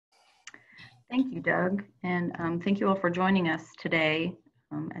Thank you, Doug, and thank you all for joining us today.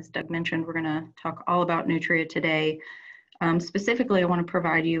 As Doug mentioned, we're going to talk all about nutria today. Specifically, I want to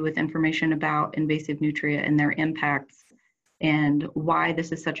provide you with information about invasive nutria and their impacts and why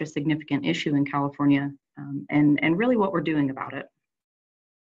this is such a significant issue in California, and really what we're doing about it.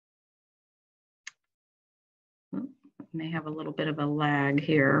 May have a little bit of a lag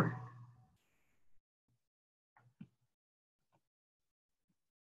here.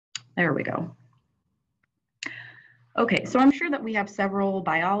 There we go. Okay, so I'm sure that we have several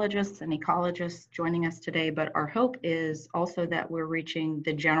biologists and ecologists joining us today, but our hope is also that we're reaching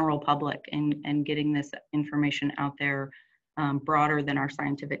the general public and getting this information out there broader than our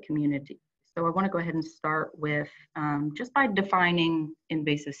scientific community. So I want to go ahead and start with just by defining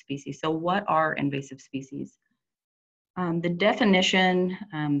invasive species. So what are invasive species? The definition,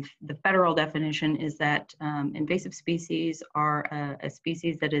 the federal definition is that invasive species are a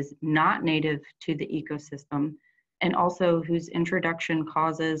species that is not native to the ecosystem and also whose introduction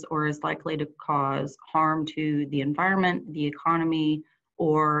causes or is likely to cause harm to the environment, the economy,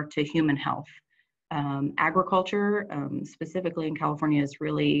 or to human health. Agriculture, specifically in California, is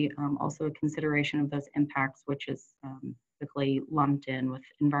really also a consideration of those impacts, which is typically lumped in with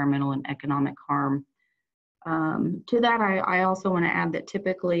environmental and economic harm. To that, I also want to add that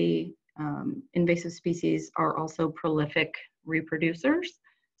typically invasive species are also prolific reproducers.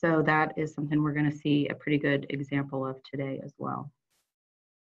 So that is something we're going to see a pretty good example of today as well.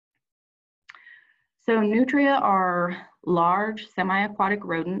 So nutria are large semi-aquatic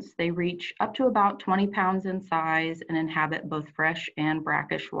rodents. They reach up to about 20 pounds in size and inhabit both fresh and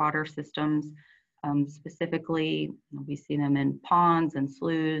brackish water systems. Specifically, we see them in ponds and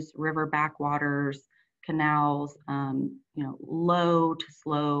sloughs, river backwaters, canals, low to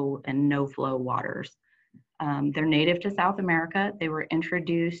slow and no flow waters. They're native to South America. They were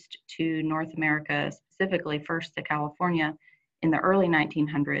introduced to North America, specifically first to California in the early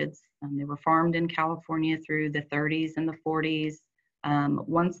 1900s. They were farmed in California through the 30s and the 40s.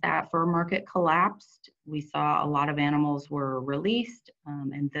 Once that fur market collapsed, we saw a lot of animals were released,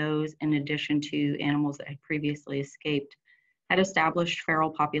 and those, in addition to animals that had previously escaped, had established feral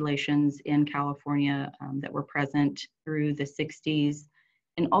populations in California that were present through the 60s.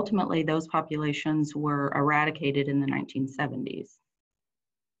 And ultimately, those populations were eradicated in the 1970s.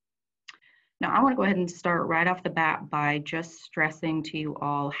 Now, I want to go ahead and start right off the bat by just stressing to you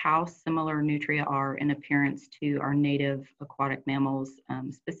all how similar nutria are in appearance to our native aquatic mammals,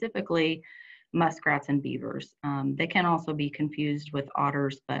 specifically muskrats and beavers. They can also be confused with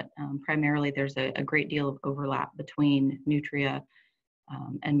otters, but primarily there's a great deal of overlap between nutria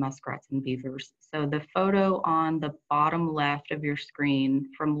and muskrats and beavers. So the photo on the bottom left of your screen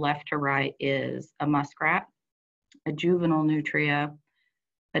from left to right is a muskrat, a juvenile nutria,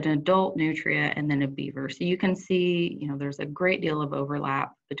 an adult nutria, and then a beaver. So you can see, there's a great deal of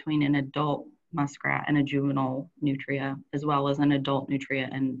overlap between an adult muskrat and a juvenile nutria, as well as an adult nutria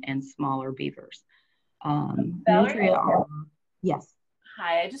and smaller beavers. Valerie? Nutria are, yes.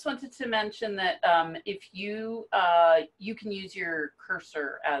 Hi, I just wanted to mention that if you can use your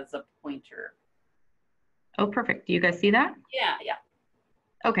cursor as a pointer. Oh, perfect. Do you guys see that? Yeah.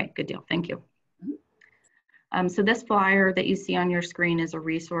 Okay, good deal. Thank you. So this flyer that you see on your screen is a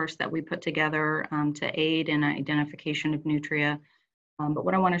resource that we put together to aid in identification of nutria. But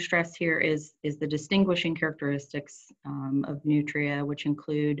what I want to stress here is the distinguishing characteristics of nutria, which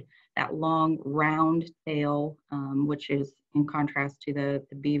include that long round tail, which is in contrast to the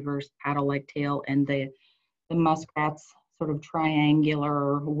beaver's paddle-like tail, and the muskrat's sort of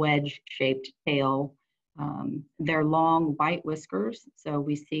triangular wedge-shaped tail. They're long white whiskers, so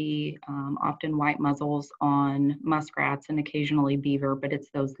we see often white muzzles on muskrats and occasionally beaver, but it's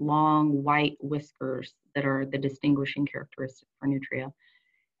those long white whiskers that are the distinguishing characteristic for nutria.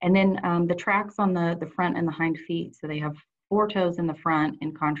 And then the tracks on the front and the hind feet, so they have 4 toes in the front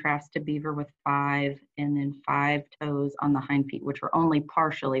in contrast to beaver with 5, and then 5 toes on the hind feet, which are only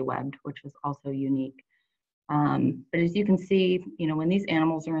partially webbed, which is also unique. But as you can see, when these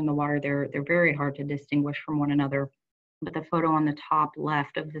animals are in the water, they're very hard to distinguish from one another. But the photo on the top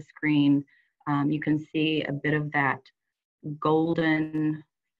left of the screen, you can see a bit of that golden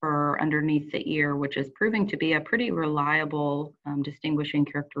fur underneath the ear, which is proving to be a pretty reliable distinguishing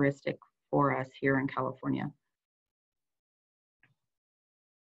characteristic for us here in California.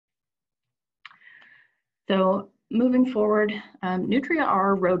 So moving forward, nutria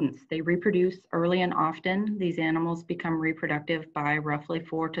are rodents. They reproduce early and often. These animals become reproductive by roughly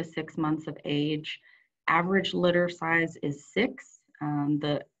 4 to 6 months of age. Average litter size is 6.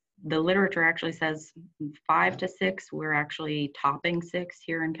 The literature actually says 5 to 6. We're actually topping 6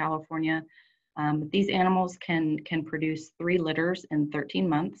 here in California. These animals can produce 3 litters in 13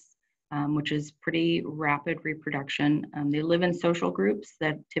 months, which is pretty rapid reproduction. They live in social groups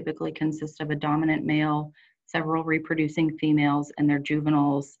that typically consist of a dominant male, several reproducing females, and their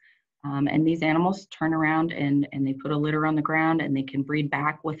juveniles. And these animals turn around and they put a litter on the ground, and they can breed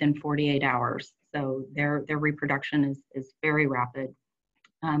back within 48 hours. So their reproduction is very rapid.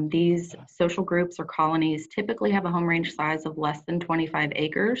 These social groups or colonies typically have a home range size of less than 25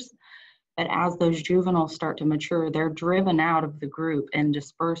 acres. But as those juveniles start to mature, they're driven out of the group and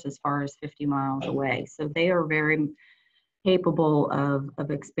disperse as far as 50 miles away. So they are very capable of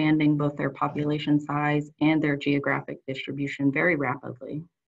expanding both their population size and their geographic distribution very rapidly.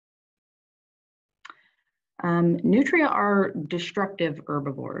 Nutria are destructive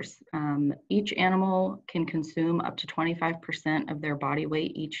herbivores. Each animal can consume up to 25% of their body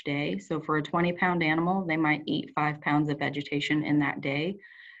weight each day. So for a 20-pound animal, they might eat 5 pounds of vegetation in that day.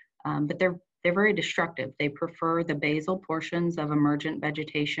 But they're very destructive. They prefer the basal portions of emergent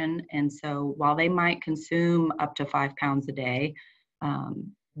vegetation. And so while they might consume up to 5 pounds a day,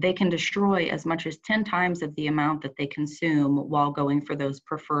 they can destroy as much as 10 times of the amount that they consume while going for those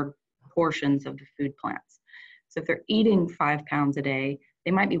preferred portions of the food plants. So if they're eating 5 pounds a day,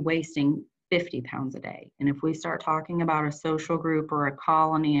 they might be wasting 50 pounds a day. And if we start talking about a social group or a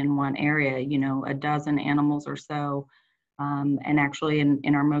colony in one area, you know, a dozen animals or so, and actually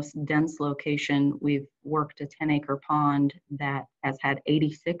in our most dense location, we've worked a 10-acre pond that has had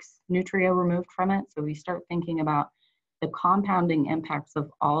 86 nutria removed from it. So we start thinking about the compounding impacts of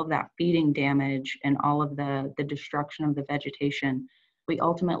all of that feeding damage and all of the destruction of the vegetation. We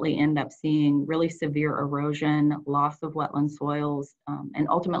ultimately end up seeing really severe erosion, loss of wetland soils, and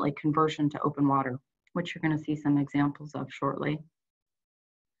ultimately conversion to open water, which you're going to see some examples of shortly.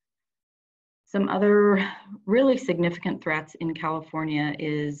 Some other really significant threats in California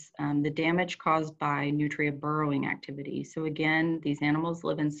is the damage caused by nutria burrowing activity. So again, these animals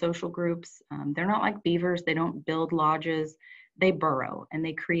live in social groups. They're not like beavers. They don't build lodges. They burrow, and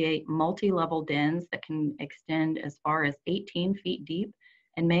they create multi-level dens that can extend as far as 18 feet deep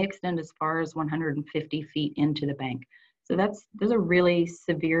and may extend as far as 150 feet into the bank. So those are really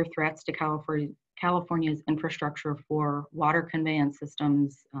severe threats to California's infrastructure for water conveyance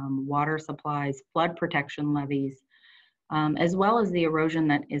systems, water supplies, flood protection levees, as well as the erosion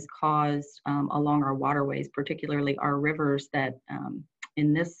that is caused along our waterways, particularly our rivers that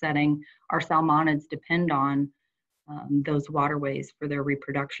in this setting, our salmonids depend on those waterways for their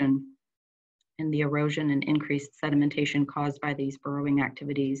reproduction. And the erosion and increased sedimentation caused by these burrowing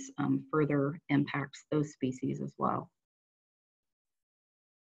activities further impacts those species as well.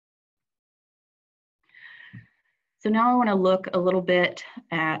 So now I want to look a little bit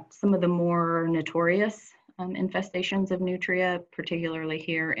at some of the more notorious infestations of nutria, particularly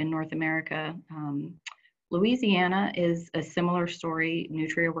here in North America. Louisiana is a similar story.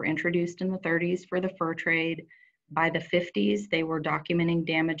 Nutria were introduced in the 30s for the fur trade. By the 50s, they were documenting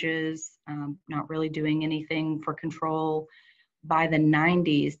damages, not really doing anything for control. By the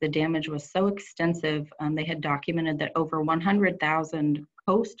 90s, the damage was so extensive, they had documented that over 100,000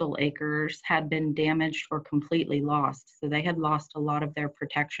 coastal acres had been damaged or completely lost. So they had lost a lot of their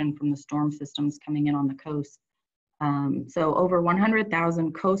protection from the storm systems coming in on the coast. So over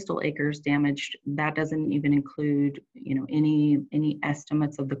 100,000 coastal acres damaged. That doesn't even include, you know, any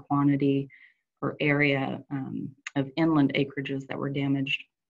estimates of the quantity or area of inland acreages that were damaged.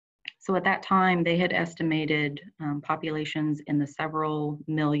 So at that time, they had estimated populations in the several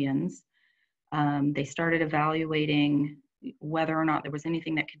millions. They started evaluating whether or not there was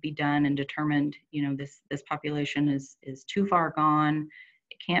anything that could be done, and determined, you know, this population is too far gone.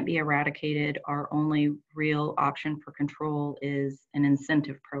 It can't be eradicated. Our only real option for control is an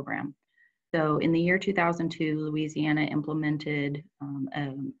incentive program. So in the year 2002, Louisiana implemented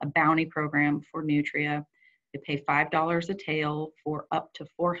a bounty program for nutria. They pay $5 a tail for up to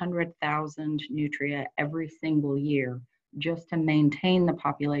 400,000 nutria every single year, just to maintain the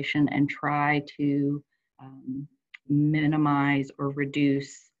population and try to minimize or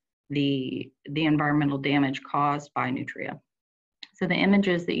reduce the environmental damage caused by nutria. So the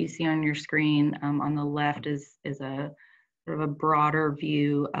images that you see on your screen on the left is a sort of a broader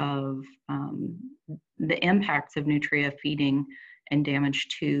view of the impacts of nutria feeding and damage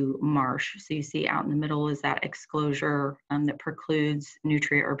to marsh. So you see out in the middle is that exclosure that precludes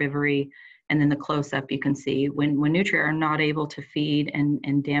nutria herbivory. And then the close-up, you can see when nutria are not able to feed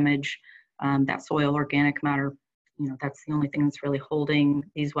and damage that soil organic matter, you know, that's the only thing that's really holding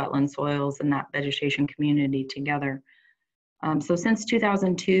these wetland soils and that vegetation community together. So since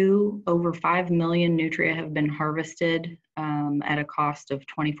 2002, over 5 million nutria have been harvested at a cost of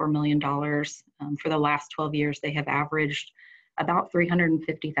 $24 million. For the last 12 years, they have averaged about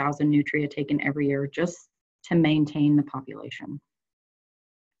 350,000 nutria taken every year just to maintain the population.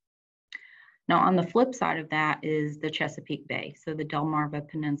 Now, on the flip side of that is the Chesapeake Bay. So the Delmarva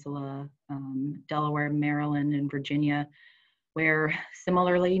Peninsula, Delaware, Maryland, and Virginia, where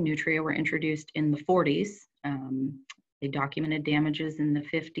similarly nutria were introduced in the 40s. They documented damages in the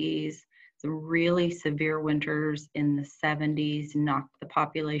 50s. Some really severe winters in the 70s knocked the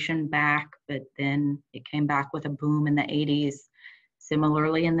population back, but then it came back with a boom in the 80s.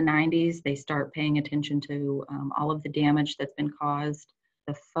 Similarly, in the 90s, they start paying attention to all of the damage that's been caused.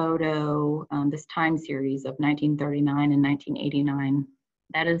 The photo, this time series of 1939 and 1989,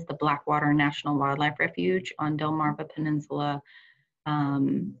 that is the Blackwater National Wildlife Refuge on Delmarva Peninsula.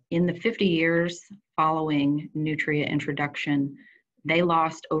 In the 50 years following nutria introduction, they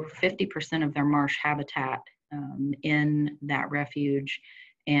lost over 50% of their marsh habitat in that refuge,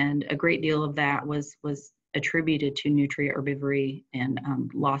 and a great deal of that was attributed to nutria herbivory and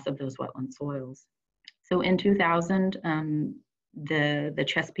loss of those wetland soils. So in 2000, the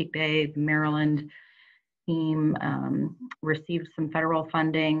Chesapeake Bay, Maryland team received some federal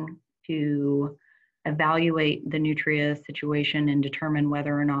funding to evaluate the nutria situation and determine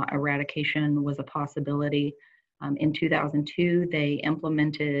whether or not eradication was a possibility. In 2002, they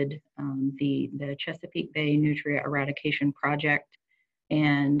implemented the Chesapeake Bay Nutria Eradication Project.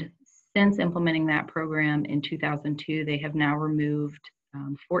 And since implementing that program in 2002, they have now removed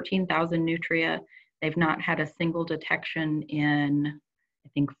 14,000 nutria. They've not had a single detection in, I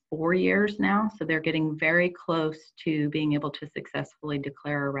think, 4 years now. So they're getting very close to being able to successfully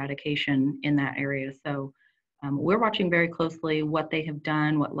declare eradication in that area. So we're watching very closely what they have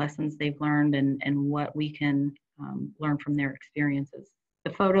done, what lessons they've learned, and what we can learn from their experiences.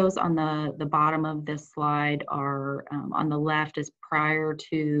 The photos on the bottom of this slide are, on the left is prior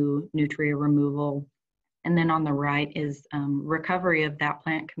to nutria removal. And then on the right is recovery of that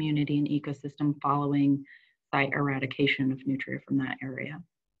plant community and ecosystem following site eradication of nutria from that area.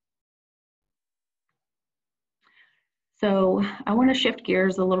 So I want to shift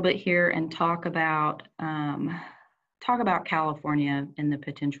gears a little bit here and talk about California and the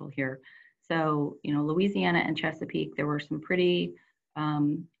potential here. So, you know, Louisiana and Chesapeake, there were some pretty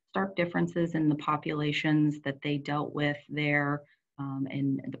stark differences in the populations that they dealt with there,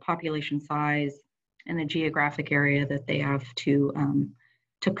 and the population size and the geographic area that they have to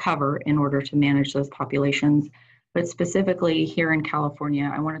cover in order to manage those populations. But specifically here in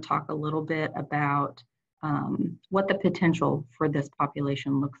California, I want to talk a little bit about what the potential for this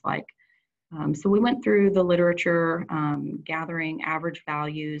population looks like. So we went through the literature, gathering average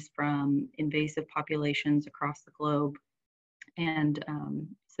values from invasive populations across the globe. And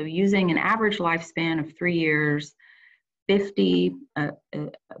so using an average lifespan of 3 years, 50, a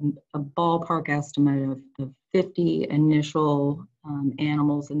ballpark estimate of 50 initial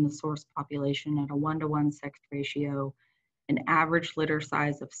animals in the source population at a 1-to-1 sex ratio, an average litter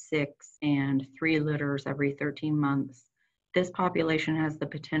size of 6 and 3 litters every 13 months. This population has the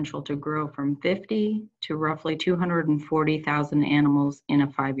potential to grow from 50 to roughly 240,000 animals in a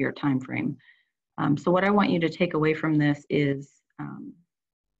 5-year time frame. So what I want you to take away from this is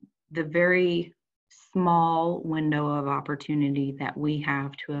the very small window of opportunity that we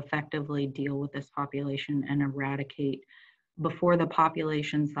have to effectively deal with this population and eradicate before the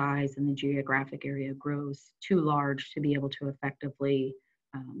population size and the geographic area grows too large to be able to effectively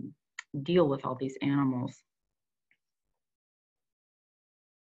deal with all these animals.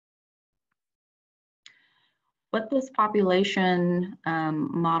 What this population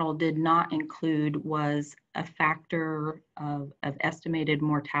model did not include was a factor of estimated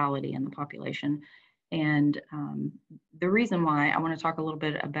mortality in the population. And the reason why, I want to talk a little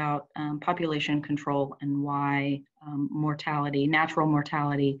bit about population control and why mortality, natural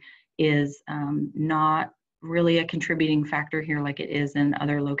mortality, is not really a contributing factor here like it is in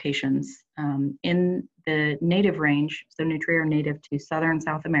other locations. In the native range, so nutria are native to southern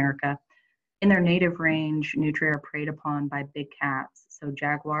South America. In their native range, nutria are preyed upon by big cats, so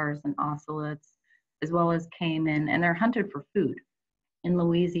jaguars and ocelots, as well as caiman, and they're hunted for food. In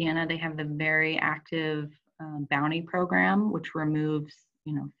Louisiana, they have the very active bounty program, which removes,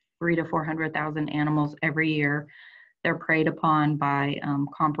 300,000 to 400,000 animals every year. They're preyed upon by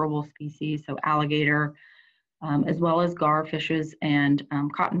comparable species, so alligator, as well as garfishes and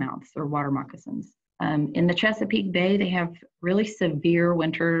cottonmouths or water moccasins. In the Chesapeake Bay, they have really severe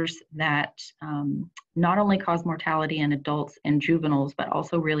winters that not only cause mortality in adults and juveniles, but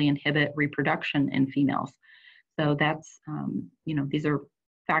also really inhibit reproduction in females. So that's, these are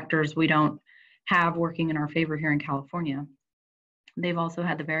factors we don't have working in our favor here in California. They've also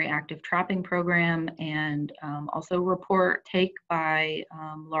had the very active trapping program and also report take by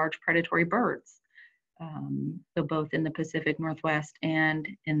large predatory birds. So both in the Pacific Northwest and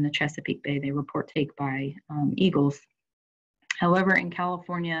in the Chesapeake Bay, they report take by eagles. However, in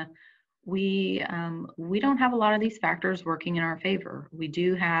California, we don't have a lot of these factors working in our favor. We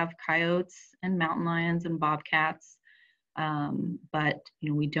do have coyotes and mountain lions and bobcats, but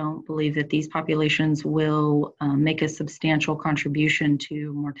we don't believe that these populations will make a substantial contribution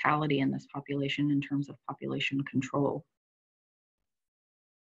to mortality in this population in terms of population control.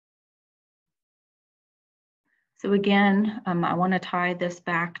 So again, I want to tie this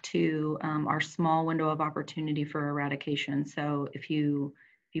back to our small window of opportunity for eradication. So if you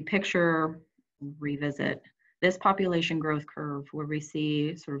picture, revisit this population growth curve where we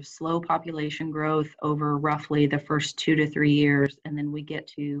see sort of slow population growth over roughly the first 2 to 3 years, and then we get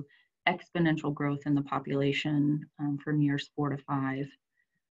to exponential growth in the population from years 4 to 5.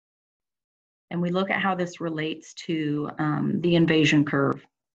 And we look at how this relates to the invasion curve.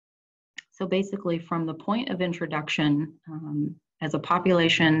 So basically from the point of introduction, as a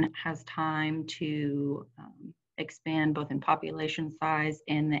population has time to expand both in population size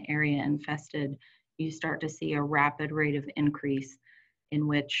and the area infested, you start to see a rapid rate of increase in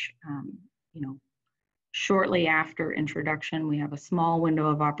which, shortly after introduction, we have a small window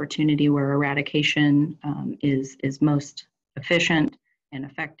of opportunity where eradication is most efficient and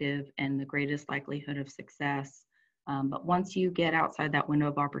effective and the greatest likelihood of success. But once you get outside that window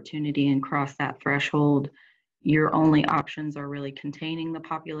of opportunity and cross that threshold, your only options are really containing the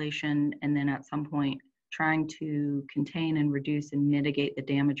population and then at some point trying to contain and reduce and mitigate the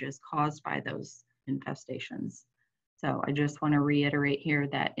damages caused by those infestations. So I just want to reiterate here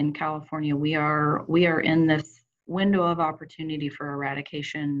that in California, we are in this window of opportunity for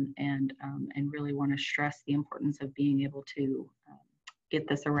eradication and really want to stress the importance of being able to get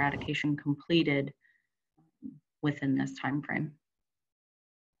this eradication completed within this time frame.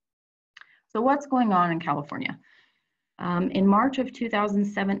 So what's going on in California? In March of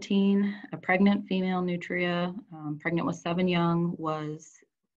 2017, a pregnant female nutria, pregnant with 7 young, was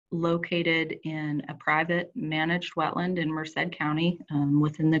located in a private managed wetland in Merced County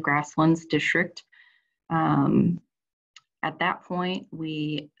within the Grasslands District. At that point,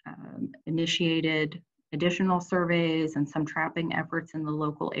 we initiated additional surveys and some trapping efforts in the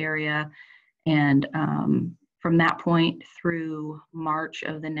local area. And from that point through March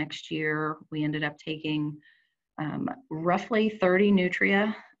of the next year, we ended up taking roughly 30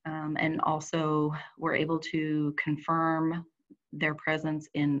 nutria and also were able to confirm their presence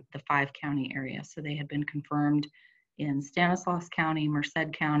in the 5-county area. So they had been confirmed in Stanislaus County,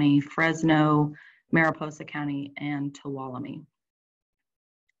 Merced County, Fresno, Mariposa County, and Tuolumne.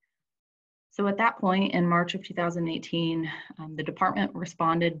 So at that point, in March of 2018, the department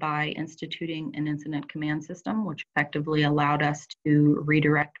responded by instituting an incident command system, which effectively allowed us to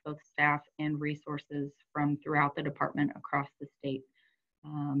redirect both staff and resources from throughout the department across the state.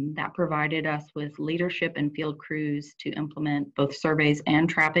 That provided us with leadership and field crews to implement both surveys and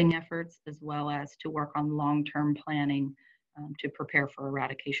trapping efforts, as well as to work on long-term planning to prepare for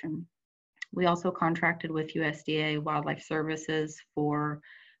eradication. We also contracted with USDA Wildlife Services for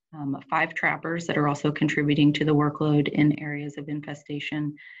 5 trappers that are also contributing to the workload in areas of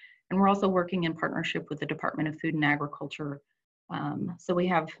infestation. And we're also working in partnership with the Department of Food and Agriculture. So we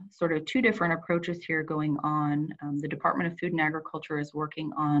have sort of 2 different approaches here going on. The Department of Food and Agriculture is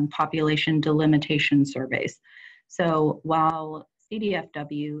working on population delimitation surveys. So while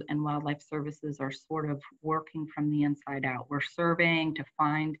CDFW and Wildlife Services are sort of working from the inside out, we're surveying to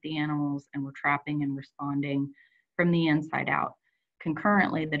find the animals and we're trapping and responding from the inside out.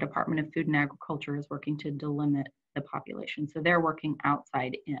 Concurrently, the Department of Food and Agriculture is working to delimit the population. So they're working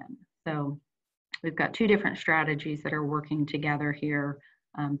outside in. So we've got 2 different strategies that are working together here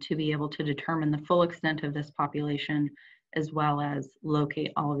to be able to determine the full extent of this population, as well as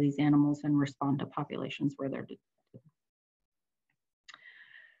locate all of these animals and respond to populations where they're detected.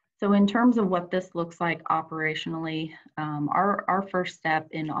 So in terms of what this looks like operationally, our first step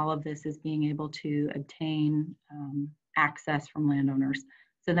in all of this is being able to obtain access from landowners.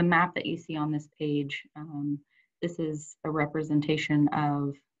 So the map that you see on this page, this is a representation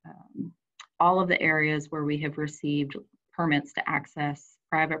of all of the areas where we have received permits to access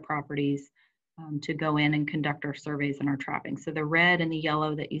private properties to go in and conduct our surveys and our trapping. So the red and the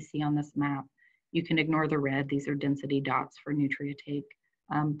yellow that you see on this map, you can ignore the red. These are density dots for nutria take.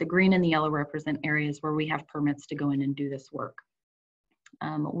 The green and the yellow represent areas where we have permits to go in and do this work.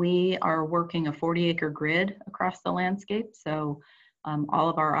 We are working a 40-acre grid across the landscape, so all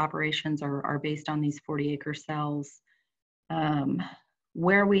of our operations are based on these 40-acre cells.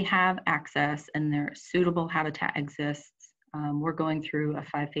 Where we have access and their suitable habitat exists, we're going through a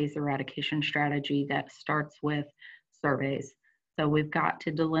 5-phase eradication strategy that starts with surveys. So we've got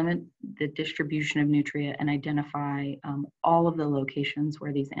to delimit the distribution of nutria and identify all of the locations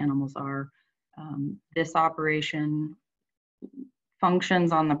where these animals are. This operation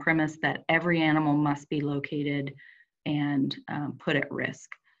functions on the premise that every animal must be located and put at risk.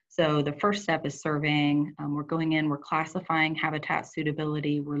 So the first step is surveying. We're going in, we're classifying habitat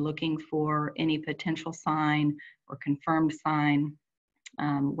suitability. We're looking for any potential sign or confirmed sign.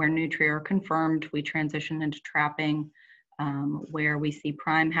 Where nutria are confirmed, we transition into trapping. Where we see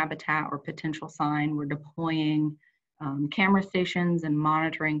prime habitat or potential sign, we're deploying camera stations and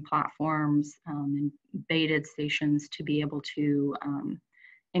monitoring platforms and baited stations to be able to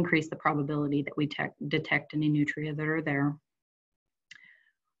increase the probability that we detect any nutria that are there.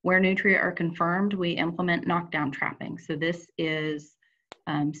 Where nutria are confirmed, we implement knockdown trapping. So this is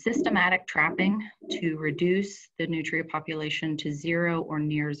systematic trapping to reduce the nutria population to 0 or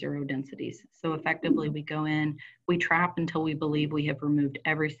near 0 densities. So effectively we go in, we trap until we believe we have removed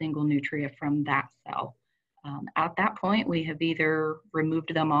every single nutria from that cell. At that point, we have either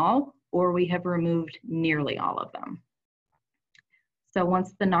removed them all or we have removed nearly all of them. So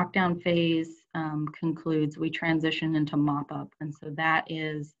once the knockdown phase concludes, we transition into mop-up. And so that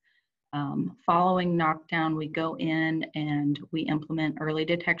is following knockdown, we go in and we implement early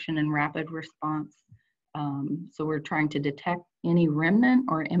detection and rapid response. So we're trying to detect any remnant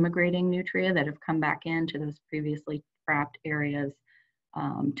or immigrating nutria that have come back into those previously trapped areas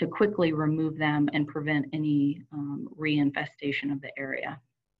to quickly remove them and prevent any reinfestation of the area.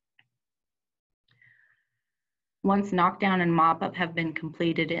 Once knockdown and mop-up have been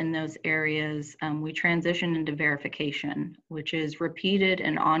completed in those areas, we transition into verification, which is repeated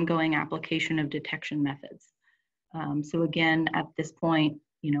and ongoing application of detection methods. So again, at this point,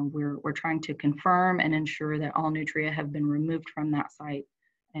 we're trying to confirm and ensure that all nutria have been removed from that site,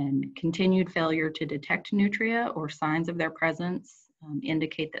 and continued failure to detect nutria or signs of their presence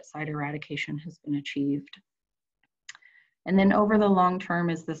indicate that site eradication has been achieved. And then over the long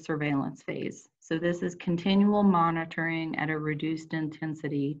term is the surveillance phase. So this is continual monitoring at a reduced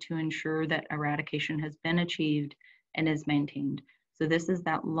intensity to ensure that eradication has been achieved and is maintained. So this is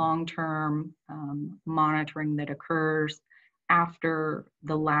that long-term monitoring that occurs after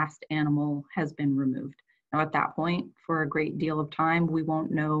the last animal has been removed. Now at that point, for a great deal of time, we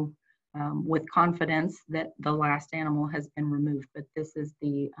won't know with confidence that the last animal has been removed, but this is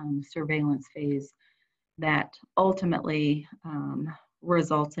the surveillance phase that ultimately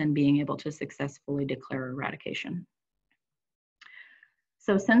results in being able to successfully declare eradication.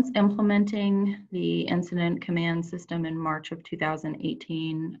 So since implementing the incident command system in March of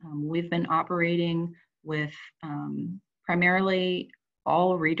 2018, we've been operating with primarily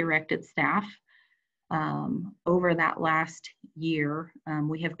all redirected staff. Over that last year,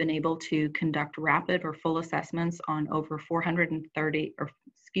 we have been able to conduct rapid or full assessments on over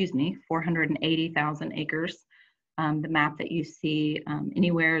 480,000 acres. The map that you see,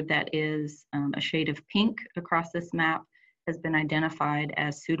 anywhere that is a shade of pink across this map has been identified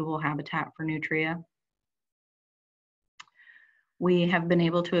as suitable habitat for nutria. We have been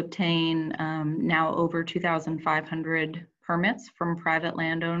able to obtain now over 2,500 permits from private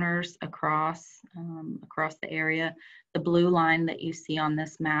landowners across the area. The blue line that you see on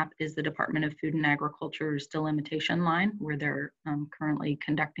this map is the Department of Food and Agriculture's delimitation line, where they're currently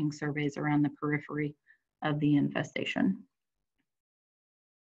conducting surveys around the periphery of the infestation.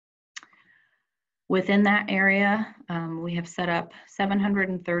 Within that area, we have set up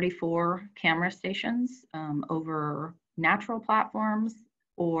 734 camera stations over natural platforms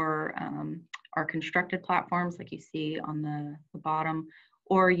or our constructed platforms like you see on the bottom,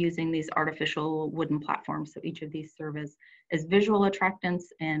 or using these artificial wooden platforms. So each of these serve as visual attractants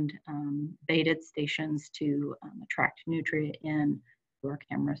and baited stations to attract nutria in to our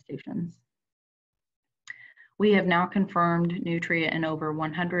camera stations. We have now confirmed nutria in over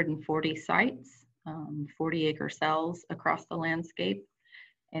 140 sites, 40-acre cells across the landscape.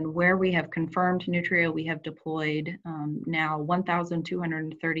 And where we have confirmed nutria, we have deployed now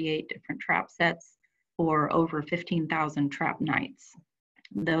 1,238 different trap sets for over 15,000 trap nights.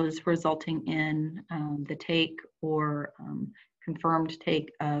 Those resulting in the take or confirmed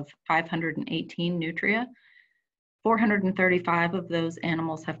take of 518 nutria. 435 of those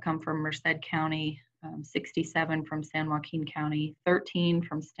animals have come from Merced County, 67 from San Joaquin County, 13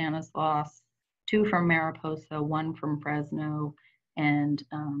 from Stanislaus, 2 from Mariposa, 1 from Fresno, and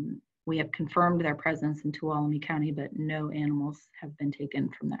we have confirmed their presence in Tuolumne County, but no animals have been taken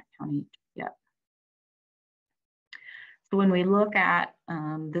from that county yet. So when we look at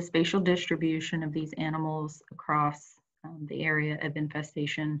the spatial distribution of these animals across the area of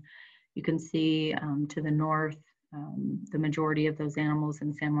infestation, you can see to the north, the majority of those animals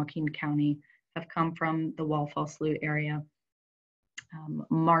in San Joaquin County have come from the Wallfall Slough area.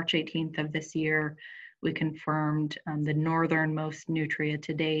 March 18th of this year, we confirmed the northernmost Nutria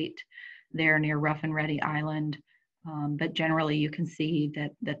to date. They're near Rough and Ready Island, but generally you can see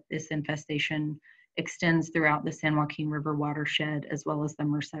that this infestation extends throughout the San Joaquin River watershed, as well as the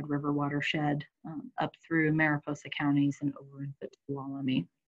Merced River watershed, up through Mariposa counties and over into Tuolumne.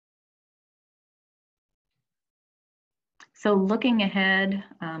 So looking ahead,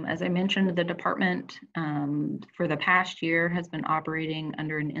 as I mentioned, the department for the past year has been operating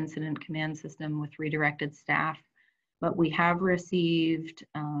under an incident command system with redirected staff, but we have received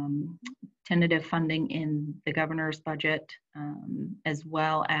tentative funding in the governor's budget, as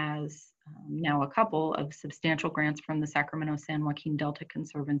well as now a couple of substantial grants from the Sacramento-San Joaquin Delta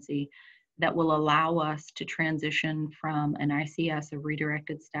Conservancy that will allow us to transition from an ICS of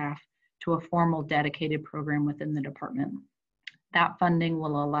redirected staff to a formal dedicated program within the department. That funding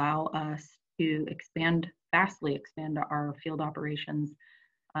will allow us to vastly expand our field operations,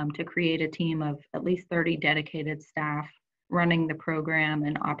 to create a team of at least 30 dedicated staff running the program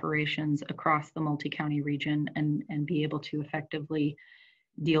and operations across the multi-county region, and be able to effectively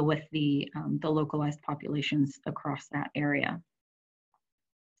deal with the localized populations across that area.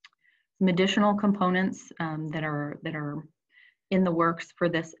 Some additional components that are in the works for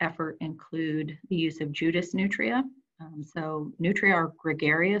this effort include the use of Judas Nutria. So Nutria are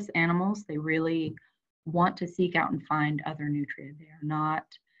gregarious animals. They really want to seek out and find other Nutria.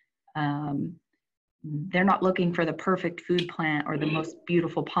 They're not looking for the perfect food plant or the most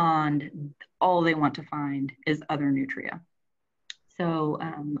beautiful pond. All they want to find is other Nutria. So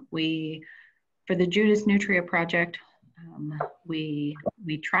for the Judas Nutria project, we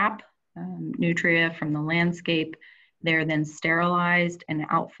trap Nutria from the landscape. They're then sterilized and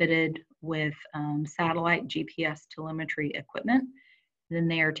outfitted with satellite GPS telemetry equipment. Then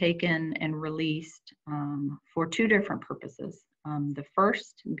they are taken and released for two different purposes. The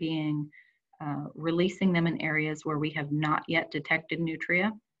first being releasing them in areas where we have not yet detected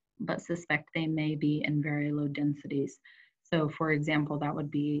Nutria, but suspect they may be in very low densities. So for example, that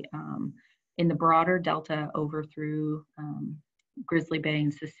would be in the broader delta over through Grizzly Bay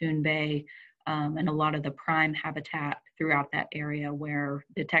and Sassoon Bay, and a lot of the prime habitat throughout that area where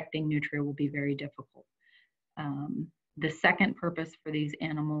detecting Nutria will be very difficult. The second purpose for these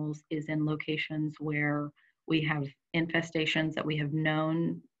animals is in locations where we have infestations that we have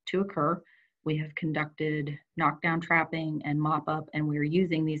known to occur. We have conducted knockdown trapping and mop up, and we're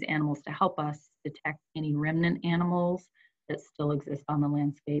using these animals to help us detect any remnant animals that still exist on the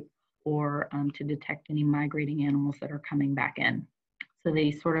landscape, or to detect any migrating animals that are coming back in. So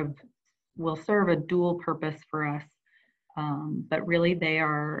they sort of will serve a dual purpose for us, but really they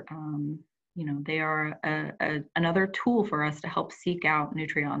are, they are another tool for us to help seek out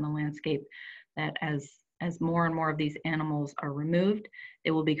Nutria on the landscape, that as more and more of these animals are removed,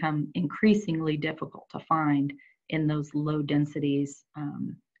 it will become increasingly difficult to find in those low densities.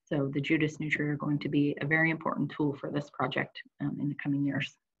 So the Judas Nutria are going to be a very important tool for this project in the coming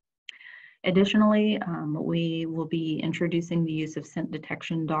years. Additionally, we will be introducing the use of scent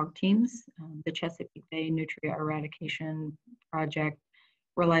detection dog teams. The Chesapeake Bay Nutria Eradication project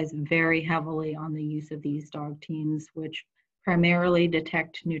relies very heavily on the use of these dog teams, which primarily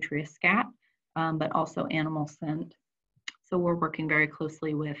detect Nutria scat, but also animal scent. So we're working very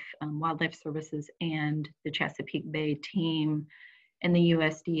closely with Wildlife Services and the Chesapeake Bay team and the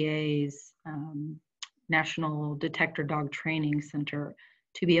USDA's National Detector Dog Training Center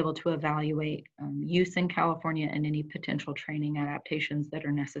to be able to evaluate use in California and any potential training adaptations that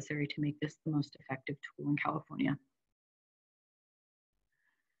are necessary to make this the most effective tool in California.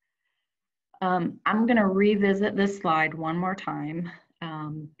 I'm going to revisit this slide one more time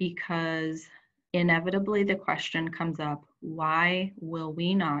because inevitably the question comes up, why will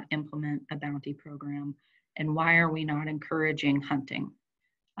we not implement a bounty program, and why are we not encouraging hunting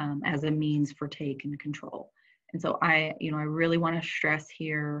as a means for take and control? And so I really want to stress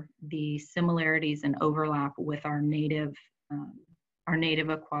here the similarities and overlap with our native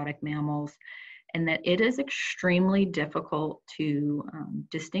aquatic mammals, and that it is extremely difficult to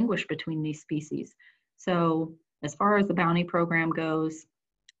distinguish between these species. So as far as the bounty program goes,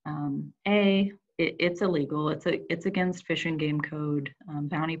 it's illegal. It's against Fish and Game Code.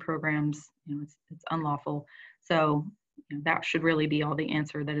 Bounty programs, it's unlawful. So that should really be all the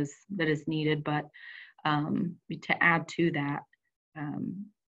answer that is needed. But to add to that,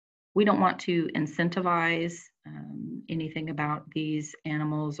 we don't want to incentivize anything about these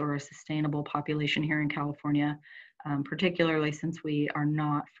animals or a sustainable population here in California, particularly since we are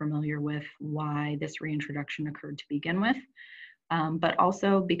not familiar with why this reintroduction occurred to begin with, but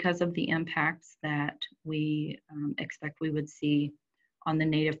also because of the impacts that we expect we would see on the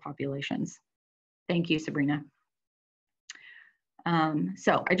native populations. Thank you, Sabrina.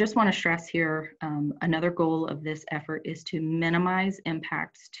 So I just want to stress here, another goal of this effort is to minimize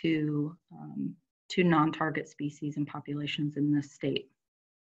impacts to non-target species and populations in this state.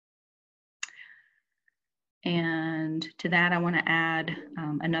 And to that, I want to add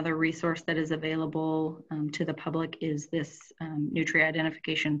another resource that is available to the public is this Nutria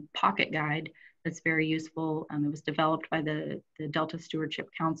Identification Pocket Guide that's very useful. It was developed by the Delta Stewardship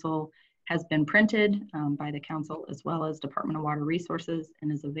Council, has been printed by the council as well as Department of Water Resources,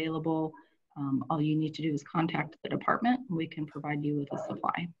 and is available. All you need to do is contact the department. We can provide you with a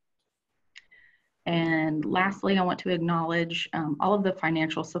supply. And lastly, I want to acknowledge all of the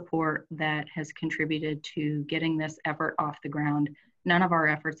financial support that has contributed to getting this effort off the ground. None of our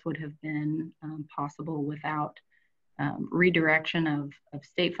efforts would have been possible without redirection of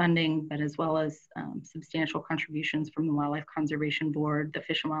state funding, but as well as substantial contributions from the Wildlife Conservation Board, the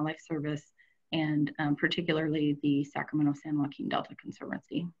Fish and Wildlife Service, and particularly the Sacramento-San Joaquin Delta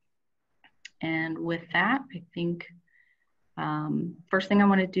Conservancy. And with that, I think first thing I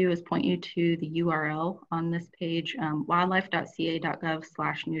want to do is point you to the URL on this page.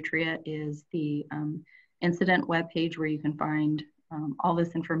 Wildlife.ca.gov/nutria is the incident webpage where you can find all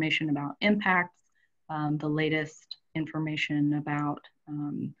this information about impacts, the latest information about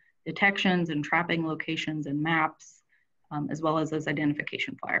detections and trapping locations and maps, as well as those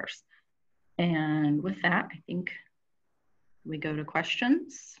identification flyers. And with that, I think we go to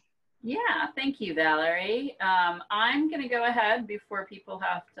questions. Yeah, thank you, Valerie. I'm going to go ahead before people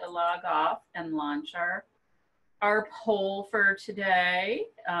have to log off and launch our poll for today.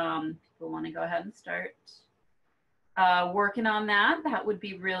 People want to go ahead and start working on that. That would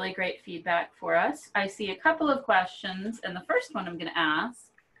be really great feedback for us. I see a couple of questions, and the first one I'm going to ask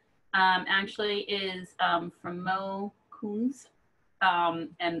actually is from Mo Coons,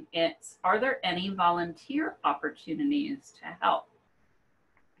 and it's, are there any volunteer opportunities to help?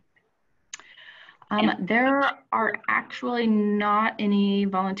 There are actually not any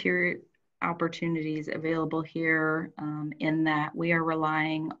volunteer opportunities available here, in that we are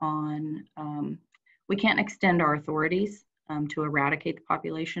relying on, we can't extend our authorities to eradicate the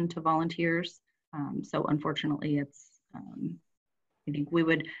population to volunteers. So unfortunately, it's, I think we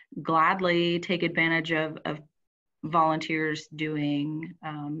would gladly take advantage of volunteers doing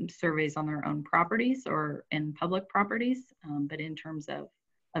surveys on their own properties or in public properties, but in terms of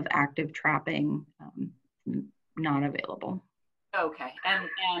active trapping, not available. Okay, and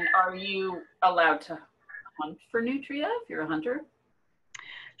are you allowed to hunt for nutria if you're a hunter?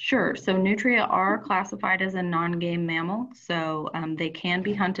 Sure, so nutria are classified as a non-game mammal, so they can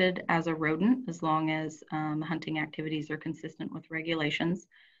be hunted as a rodent as long as hunting activities are consistent with regulations.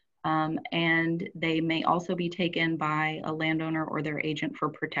 And they may also be taken by a landowner or their agent for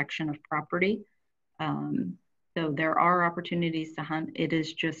protection of property. So there are opportunities to hunt. It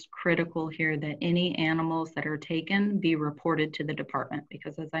is just critical here that any animals that are taken be reported to the department,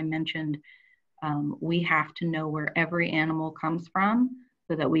 because as I mentioned, we have to know where every animal comes from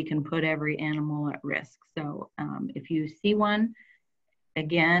so that we can put every animal at risk. So if you see one,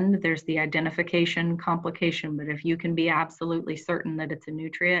 again, there's the identification complication, but if you can be absolutely certain that it's a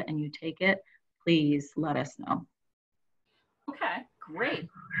nutria and you take it, please let us know. Okay, great.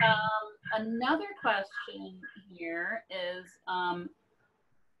 Another question here is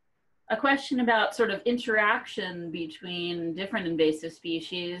a question about sort of interaction between different invasive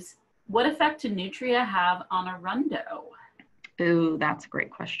species. What effect do nutria have on arundo? Ooh, that's a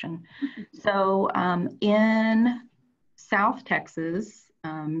great question. So in South Texas,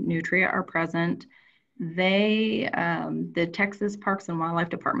 nutria are present. The Texas Parks and Wildlife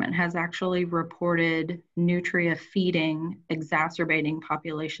Department has actually reported nutria feeding, exacerbating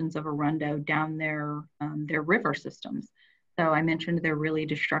populations of arundo down their river systems. So I mentioned they're really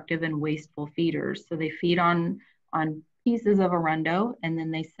destructive and wasteful feeders. So they feed on pieces of arundo, and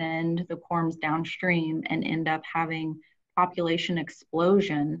then they send the corms downstream and end up having population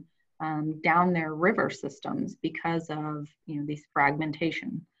explosion down their river systems because of these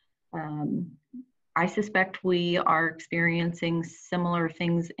fragmentation. I suspect we are experiencing similar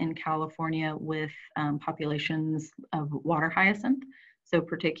things in California with populations of water hyacinth. So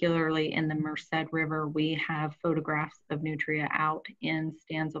particularly in the Merced River, we have photographs of nutria out in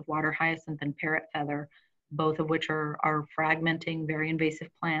stands of water hyacinth and parrot feather, both of which are fragmenting very invasive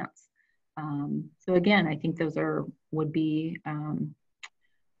plants. So again, I think those would be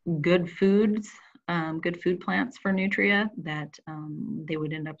good foods, good food plants for nutria that they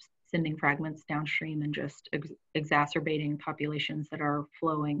would end up sending fragments downstream and just exacerbating populations that are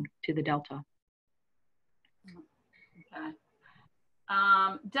flowing to the delta. Okay.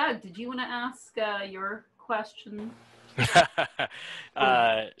 Doug, did you want to ask your question?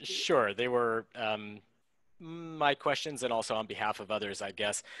 Sure. They were my questions, and also on behalf of others, I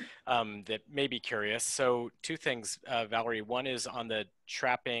guess, that may be curious. So two things, Valerie. One is on the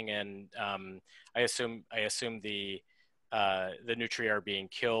trapping, and I assume the nutria are being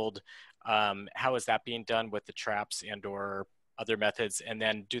killed. How is that being done with the traps and/or other methods? And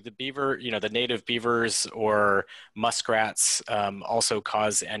then, do the beaver, the native beavers or muskrats, also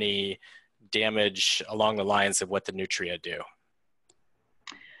cause any damage along the lines of what the nutria do?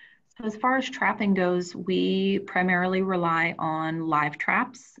 So as far as trapping goes, we primarily rely on live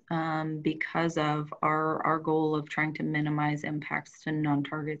traps because of our goal of trying to minimize impacts to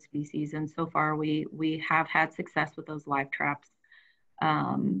non-target species. And so far, we have had success with those live traps.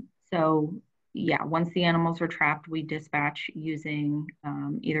 So yeah, once the animals are trapped, we dispatch using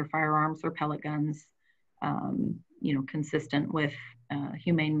either firearms or pellet guns, consistent with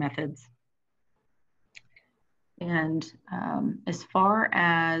humane methods. And as far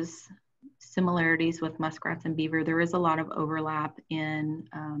as similarities with muskrats and beaver, there is a lot of overlap in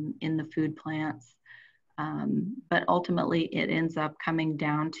the food plants, but ultimately it ends up coming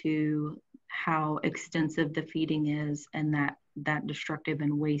down to how extensive the feeding is and that destructive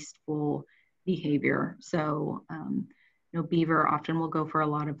and wasteful behavior. So, beaver often will go for a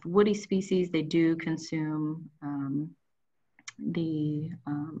lot of woody species. They do consume the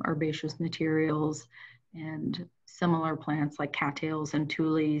herbaceous materials and similar plants like cattails and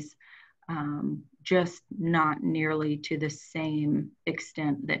tules, just not nearly to the same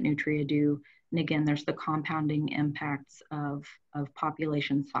extent that nutria do. And again, there's the compounding impacts of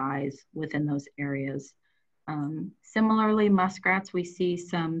population size within those areas. Similarly, muskrats, we see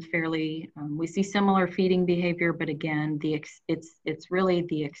we see similar feeding behavior, but again, it's really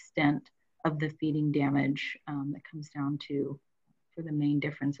the extent of the feeding damage that comes down to for the main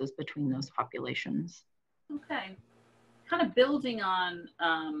differences between those populations. Okay, kind of building on,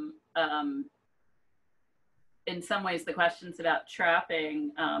 in some ways, the questions about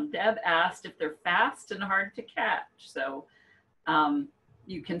trapping. Deb asked if they're fast and hard to catch. So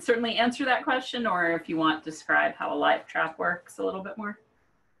you can certainly answer that question, or if you want, describe how a live trap works a little bit more.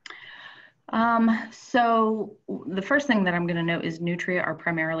 So the first thing that I'm going to note is nutria are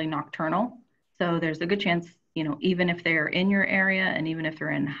primarily nocturnal. So there's a good chance, even if they're in your area and even if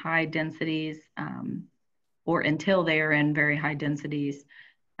they're in high densities, or until they are in very high densities,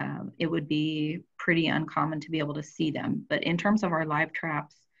 it would be pretty uncommon to be able to see them. But in terms of our live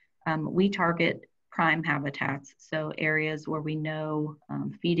traps, we target prime habitats. So areas where we know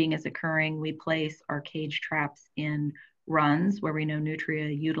feeding is occurring, we place our cage traps in runs where we know nutria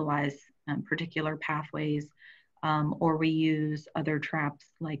utilize particular pathways, or we use other traps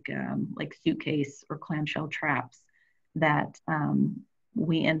like suitcase or clamshell traps that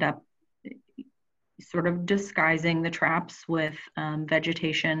we end up sort of disguising the traps with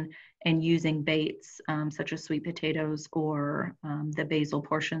vegetation and using baits such as sweet potatoes or the basal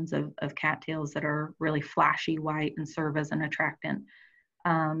portions of cattails that are really flashy white and serve as an attractant.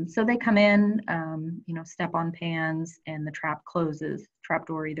 So they come in, step on pans, and the trap closes. Trap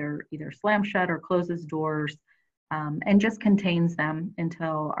door either slams shut or closes doors, and just contains them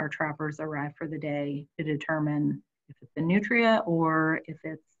until our trappers arrive for the day to determine if it's a nutria or if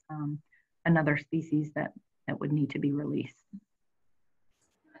it's another species that would need to be released.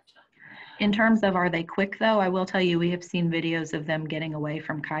 In terms of are they quick though, I will tell you we have seen videos of them getting away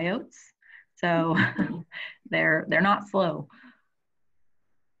from coyotes. So they're not slow.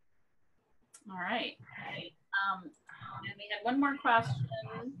 All right. And we had one more question.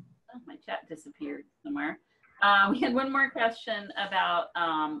 Oh, my chat disappeared somewhere. We had one more question about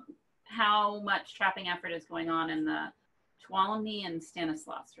how much trapping effort is going on in the Tuolumne and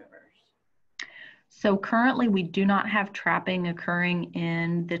Stanislaus rivers. So currently we do not have trapping occurring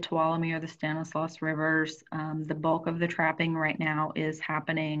in the Tuolumne or the Stanislaus rivers. The bulk of the trapping right now is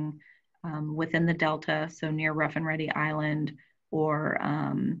happening within the Delta, so near Rough and Ready Island, or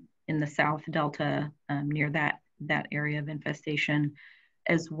in the South Delta near that area of infestation,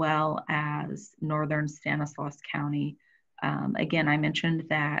 as well as northern Stanislaus County. Again, I mentioned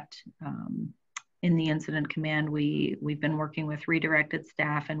that in the incident command, we've been working with redirected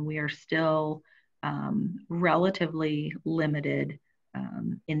staff, and we are still relatively limited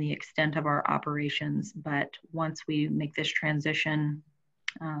in the extent of our operations. But once we make this transition,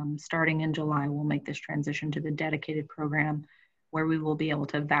 starting in July, we'll make this transition to the dedicated program, where we will be able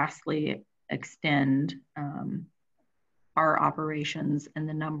to vastly extend our operations and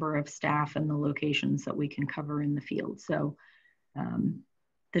the number of staff and the locations that we can cover in the field. So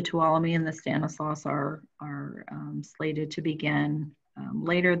the Tuolumne and the Stanislaus are slated to begin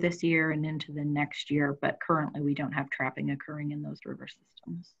later this year and into the next year, but currently we don't have trapping occurring in those river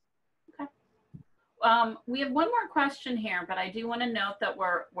systems. Okay. We have one more question here, but I do want to note that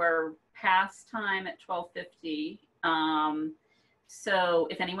we're past time at 12:50. So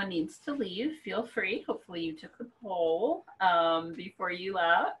if anyone needs to leave, feel free. Hopefully you took the poll before you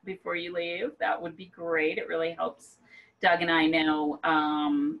leave. That would be great. It really helps Doug and I know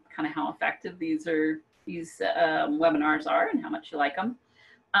kind of how effective these webinars are and how much you like them.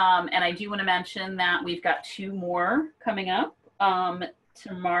 And I do want to mention that we've got 2 more coming up.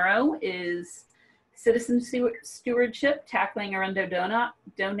 Tomorrow is Citizen Stewardship, Tackling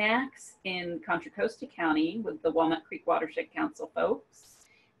Arundel-Donax in Contra Costa County with the Walnut Creek Watershed Council folks.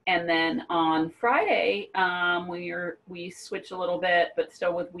 And then on Friday, we switch a little bit, but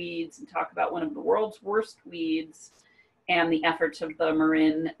still with weeds, and talk about one of the world's worst weeds and the efforts of the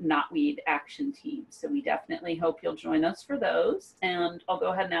Marin Knotweed Action Team. So we definitely hope you'll join us for those. And I'll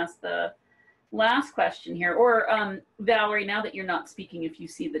go ahead and ask the last question here. Or Valerie, now that you're not speaking, if you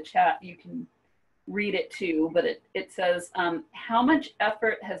see the chat, you can read it too, but it says, how much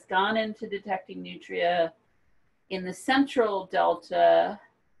effort has gone into detecting nutria in the central delta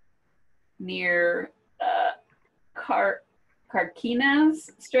near Carquinez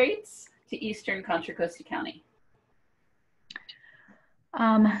Straits to eastern Contra Costa County?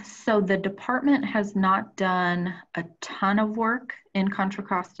 So the department has not done a ton of work in Contra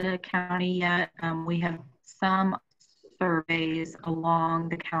Costa County yet. We have some surveys along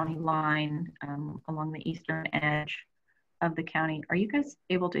the county line, along the eastern edge of the county. Are you guys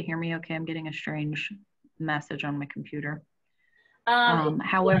able to hear me okay? I'm getting a strange message on my computer.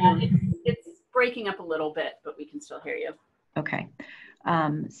 However, yeah, it's breaking up a little bit, but we can still hear you. Okay.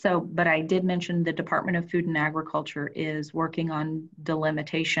 But I did mention the Department of Food and Agriculture is working on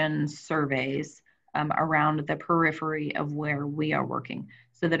delimitation surveys around the periphery of where we are working.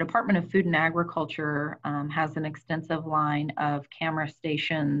 So the Department of Food and Agriculture has an extensive line of camera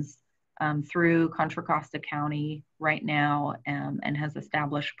stations through Contra Costa County right now, and has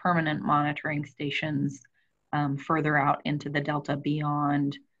established permanent monitoring stations further out into the Delta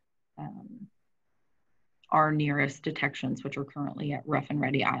beyond our nearest detections, which are currently at Rough and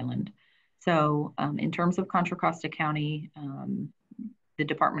Ready Island. So in terms of Contra Costa County, the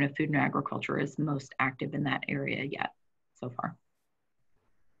Department of Food and Agriculture is most active in that area yet so far.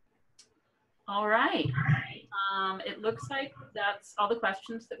 All right. It looks like that's all the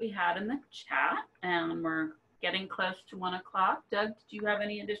questions that we had in the chat, and we're getting close to 1 o'clock. Doug, did you have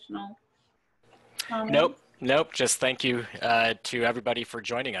any additional comments? Nope. Just thank you to everybody for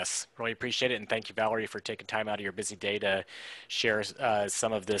joining us. Really appreciate it. And thank you, Valerie, for taking time out of your busy day to share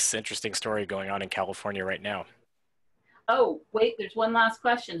some of this interesting story going on in California right now. Oh, wait, there's one last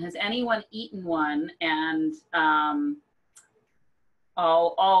question. Has anyone eaten one? And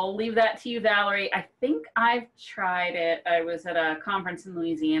I'll leave that to you, Valerie. I think I've tried it. I was at a conference in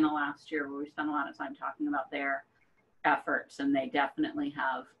Louisiana last year where we spent a lot of time talking about their efforts, and they definitely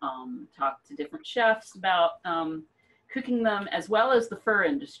have talked to different chefs about cooking them, as well as the fur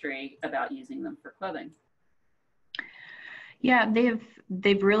industry about using them for clothing. Yeah,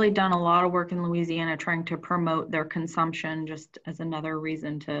 they've really done a lot of work in Louisiana trying to promote their consumption, just as another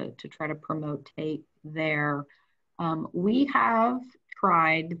reason to try to promote take there. We have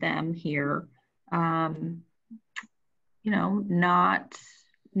tried them here. You know, not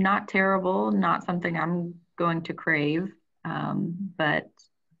terrible, not something I'm going to crave, but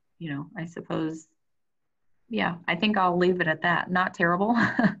you know, I suppose, yeah, I think I'll leave it at that. Not terrible.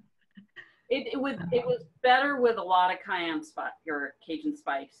 It was better with a lot of cayenne spice, your Cajun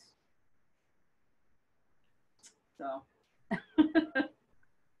spice. So,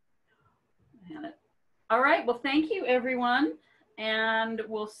 all right. Well, thank you, everyone, and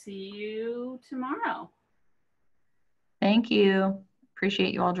we'll see you tomorrow. Thank you.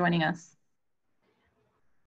 Appreciate you all joining us.